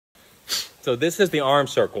So this is the arm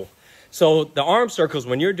circle. So the arm circles,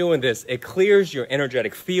 when you're doing this, it clears your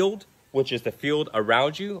energetic field, which is the field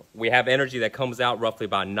around you. We have energy that comes out roughly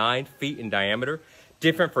about 9 feet in diameter,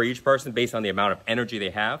 different for each person based on the amount of energy they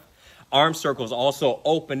have. Arm circles also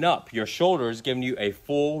open up your shoulders, giving you a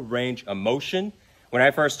full range of motion. When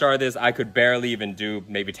I first started this, I could barely even do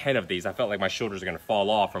maybe 10 of these. I felt like my shoulders are gonna fall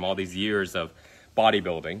off from all these years of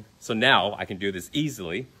bodybuilding. So now I can do this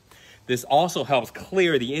easily. This also helps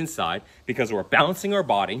clear the inside because we're balancing our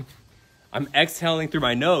body. I'm exhaling through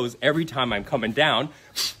my nose every time I'm coming down.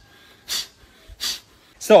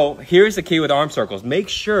 So here's the key with arm circles. Make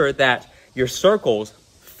sure that your circles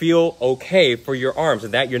feel okay for your arms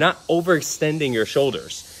and that you're not overextending your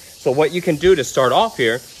shoulders. So what you can do to start off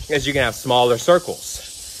here is you can have smaller circles.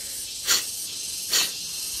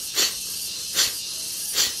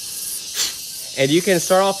 And you can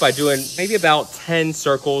start off by doing maybe about 10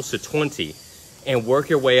 circles to 20 and work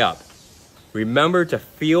your way up. Remember to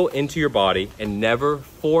feel into your body and never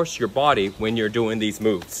force your body when you're doing these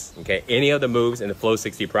moves, okay? Any of the moves in the Flow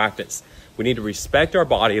 60 practice. We need to respect our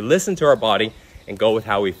body, listen to our body, and go with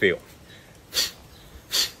how we feel.